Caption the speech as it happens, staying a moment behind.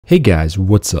Hey guys,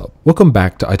 what's up? Welcome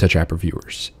back to iTouch App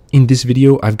Reviewers. In this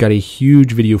video, I've got a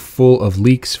huge video full of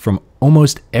leaks from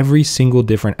almost every single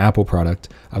different Apple product.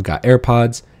 I've got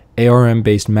AirPods,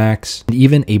 ARM-based Macs, and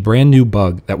even a brand new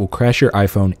bug that will crash your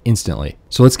iPhone instantly.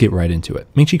 So let's get right into it.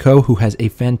 Ming-Chi Kuo, who has a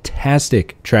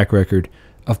fantastic track record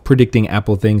of predicting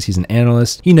Apple things, he's an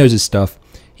analyst, he knows his stuff.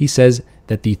 He says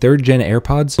that the third gen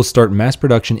AirPods will start mass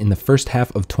production in the first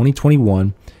half of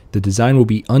 2021. The design will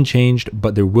be unchanged,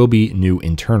 but there will be new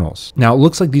internals. Now, it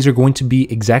looks like these are going to be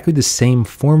exactly the same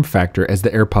form factor as the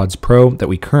AirPods Pro that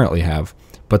we currently have,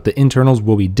 but the internals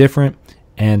will be different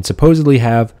and supposedly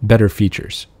have better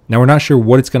features. Now, we're not sure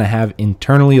what it's going to have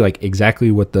internally, like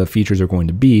exactly what the features are going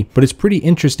to be, but it's pretty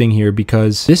interesting here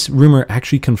because this rumor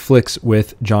actually conflicts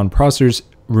with Jon Prosser's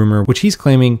rumor, which he's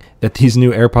claiming that these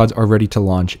new AirPods are ready to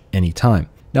launch anytime.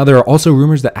 Now, there are also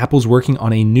rumors that Apple's working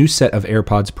on a new set of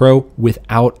AirPods Pro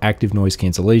without active noise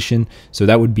cancellation. So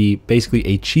that would be basically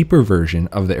a cheaper version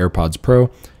of the AirPods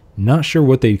Pro. Not sure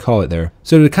what they'd call it there.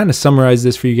 So to kind of summarize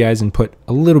this for you guys and put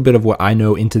a little bit of what I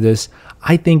know into this,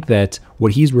 I think that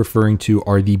what he's referring to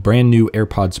are the brand new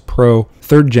AirPods Pro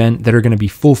 3rd gen that are going to be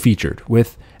full featured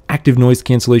with active noise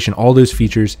cancellation, all those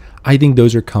features. I think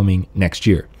those are coming next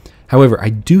year. However, I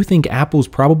do think Apple's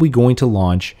probably going to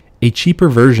launch a cheaper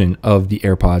version of the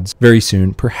AirPods very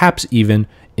soon, perhaps even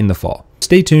in the fall.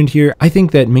 Stay tuned here. I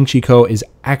think that Ming-Chi Kuo is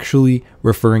actually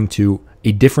referring to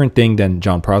a different thing than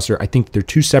Jon Prosser. I think they're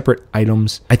two separate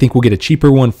items. I think we'll get a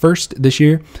cheaper one first this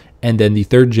year, and then the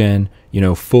 3rd gen,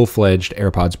 full-fledged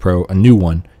AirPods Pro, a new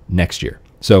one next year.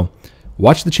 So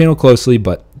watch the channel closely,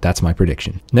 but that's my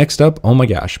prediction. Next up, oh my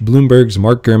gosh, Bloomberg's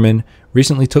Mark Gurman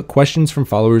recently took questions from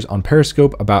followers on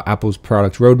Periscope about Apple's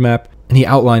product roadmap, and he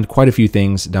outlined quite a few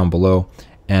things down below.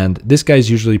 And this guy's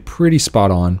usually pretty spot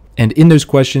on. And in those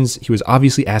questions, he was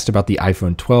obviously asked about the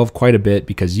iPhone 12 quite a bit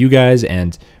because you guys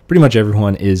and pretty much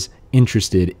everyone is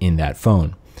interested in that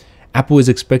phone. Apple is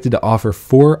expected to offer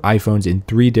 4 iPhones in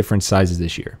 3 different sizes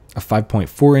this year: a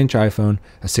 5.4-inch iPhone,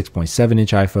 a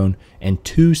 6.7-inch iPhone, and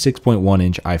 2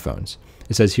 6.1-inch iPhones.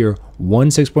 It says here one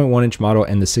 6.1-inch model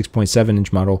and the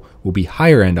 6.7-inch model will be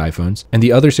higher-end iPhones, and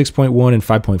the other 6.1 and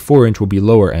 5.4-inch will be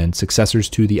lower-end, successors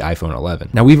to the iPhone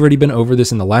 11. Now, we've already been over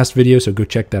this in the last video, so go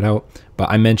check that out, but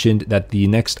I mentioned that the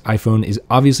next iPhone is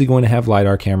obviously going to have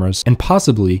LiDAR cameras and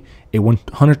possibly a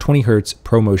 120 Hz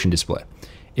ProMotion display.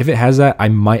 If it has that, I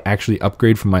might actually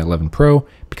upgrade from my 11 Pro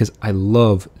because I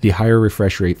love the higher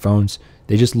refresh rate phones.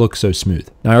 They just look so smooth.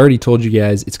 Now, I already told you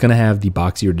guys it's going to have the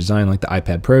boxier design like the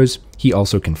iPad Pros. He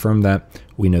also confirmed that.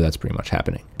 We know that's pretty much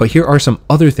happening. But here are some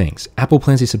other things. Apple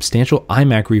plans a substantial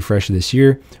iMac refresh this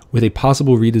year with a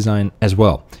possible redesign as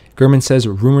well. Gurman says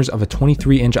rumors of a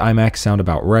 23-inch iMac sound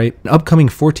about right. An upcoming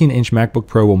 14-inch MacBook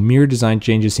Pro will mirror design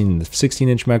changes seen in the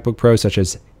 16-inch MacBook Pro, such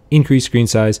as increased screen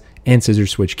size and scissor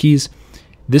switch keys.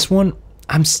 This one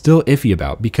I'm still iffy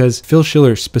about because Phil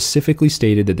Schiller specifically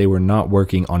stated that they were not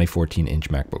working on a 14-inch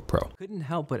MacBook Pro. Couldn't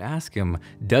help but ask him,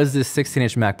 does this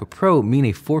 16-inch MacBook Pro mean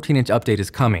a 14-inch update is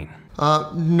coming?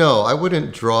 No, I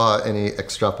wouldn't draw any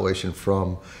extrapolation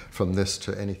from this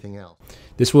to anything else.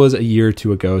 This was a year or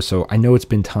two ago, so I know it's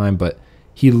been time, but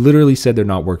he literally said they're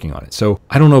not working on it. So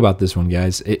I don't know about this one,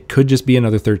 guys. It could just be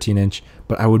another 13-inch,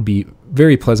 but I would be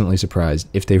very pleasantly surprised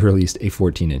if they released a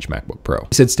 14-inch MacBook Pro.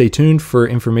 He said stay tuned for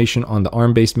information on the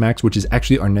ARM-based Macs, which is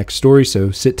actually our next story, so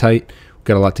sit tight. We've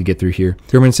got a lot to get through here.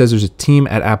 Gurman says there's a team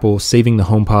at Apple saving the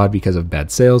HomePod because of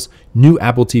bad sales. New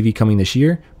Apple TV coming this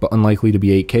year, but unlikely to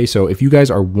be 8K. So if you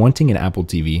guys are wanting an Apple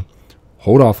TV,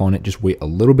 hold off on it. Just wait a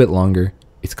little bit longer.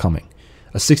 It's coming.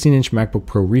 A 16-inch MacBook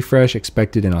Pro refresh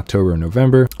expected in October or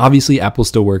November. Obviously, Apple's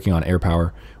still working on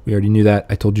AirPower. We already knew that.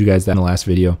 I told you guys that in the last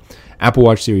video. Apple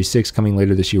Watch Series 6 coming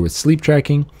later this year with sleep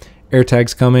tracking.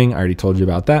 AirTags coming. I already told you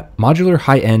about that. Modular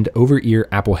high-end over-ear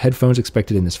Apple headphones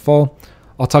expected in this fall.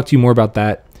 I'll talk to you more about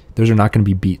that. Those are not going to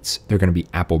be Beats. They're going to be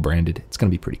Apple branded. It's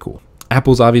going to be pretty cool.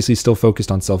 Apple's obviously still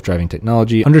focused on self-driving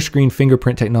technology. Under-screen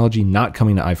fingerprint technology not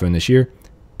coming to iPhone this year.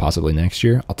 Possibly next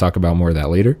year. I'll talk about more of that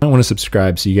later. I want to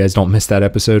subscribe so you guys don't miss that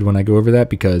episode when I go over that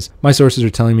because my sources are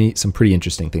telling me some pretty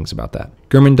interesting things about that.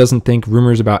 Gurman doesn't think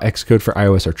rumors about Xcode for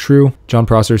iOS are true. Jon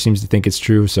Prosser seems to think it's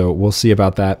true, so we'll see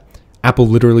about that. Apple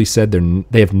literally said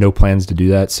they have no plans to do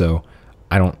that, so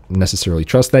I don't necessarily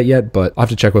trust that yet, but I'll have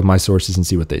to check with my sources and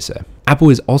see what they say.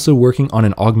 Apple is also working on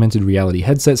an augmented reality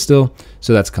headset still,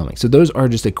 so that's coming. So those are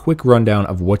just a quick rundown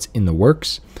of what's in the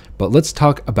works, but let's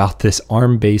talk about this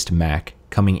ARM-based Mac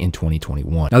coming in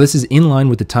 2021. Now, this is in line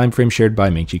with the time frame shared by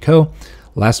Ming-Chi Kuo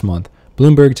last month.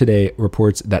 Bloomberg today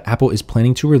reports that Apple is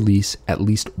planning to release at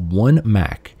least one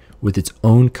Mac with its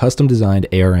own custom-designed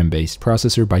ARM-based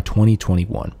processor by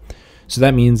 2021. So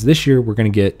that means this year we're going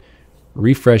to get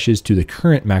refreshes to the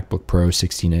current MacBook Pro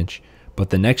 16-inch. But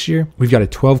the next year, we've got a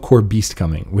 12-core beast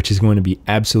coming, which is going to be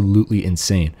absolutely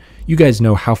insane. You guys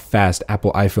know how fast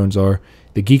Apple iPhones are.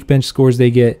 The Geekbench scores they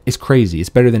get is crazy. It's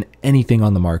better than anything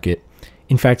on the market.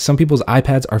 In fact, some people's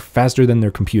iPads are faster than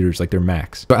their computers, like their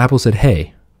Macs. So Apple said,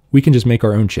 hey, we can just make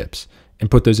our own chips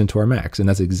and put those into our Macs. And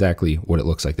that's exactly what it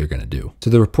looks like they're going to do. So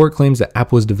the report claims that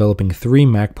Apple is developing 3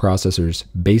 Mac processors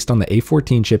based on the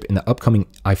A14 chip in the upcoming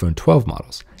iPhone 12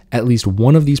 models. At least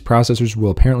one of these processors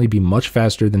will apparently be much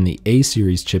faster than the A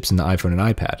series chips in the iPhone and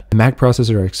iPad. The Mac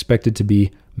processors are expected to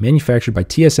be manufactured by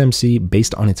TSMC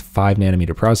based on its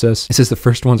 5nm process. It says the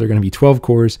first ones are going to be 12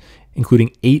 cores,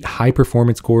 including 8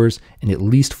 high-performance cores and at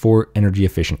least 4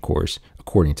 energy-efficient cores,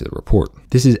 according to the report.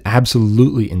 This is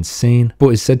absolutely insane. Apple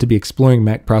is said to be exploring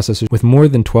Mac processors with more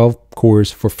than 12 cores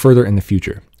for further in the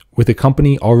future, with the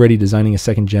company already designing a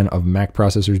second gen of Mac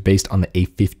processors based on the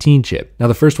A15 chip. Now,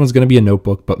 the first one's going to be a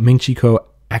notebook, but Ming-Chi Kuo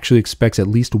actually expects at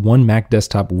least one Mac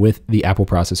desktop with the Apple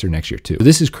processor next year too. So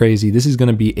this is crazy. This is going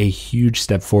to be a huge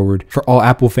step forward for all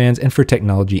Apple fans and for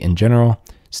technology in general.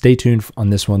 Stay tuned on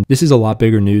this one. This is a lot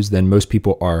bigger news than most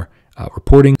people are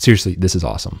reporting. Seriously, this is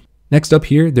awesome. Next up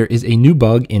here, there is a new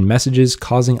bug in messages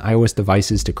causing iOS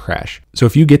devices to crash. So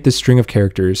if you get this string of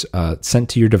characters sent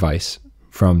to your device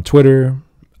from Twitter,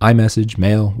 iMessage,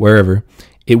 mail, wherever,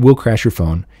 it will crash your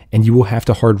phone and you will have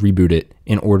to hard reboot it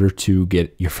in order to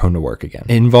get your phone to work again.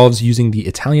 It involves using the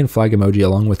Italian flag emoji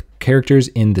along with characters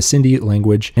in the Sindhi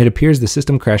language, and it appears the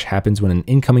system crash happens when an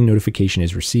incoming notification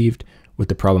is received with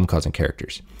the problem causing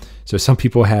characters. So some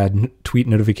people had tweet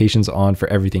notifications on for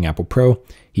everything Apple Pro.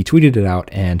 He tweeted it out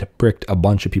and bricked a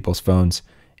bunch of people's phones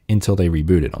until they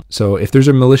rebooted them. So if there's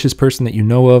a malicious person that you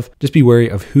know of, just be wary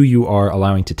of who you are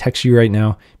allowing to text you right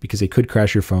now, because they could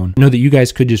crash your phone. Know that you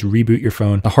guys could just reboot your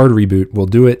phone. A hard reboot will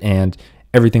do it and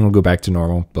everything will go back to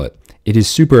normal, but it is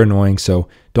super annoying. So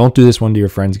don't do this one to your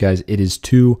friends, guys. It is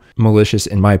too malicious,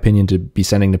 in my opinion, to be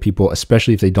sending to people,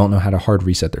 especially if they don't know how to hard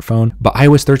reset their phone. But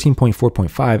iOS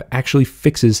 13.4.5 actually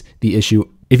fixes the issue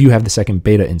if you have the second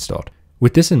beta installed.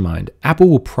 With this in mind, Apple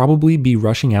will probably be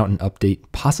rushing out an update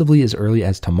possibly as early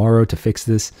as tomorrow to fix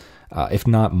this, if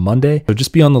not Monday. So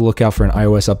just be on the lookout for an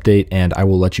iOS update and I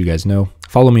will let you guys know.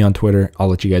 Follow me on Twitter. I'll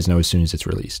let you guys know as soon as it's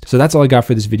released. So that's all I got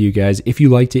for this video, guys. If you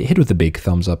liked it, hit with a big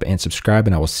thumbs up and subscribe,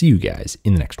 and I will see you guys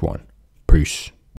in the next one. Peace.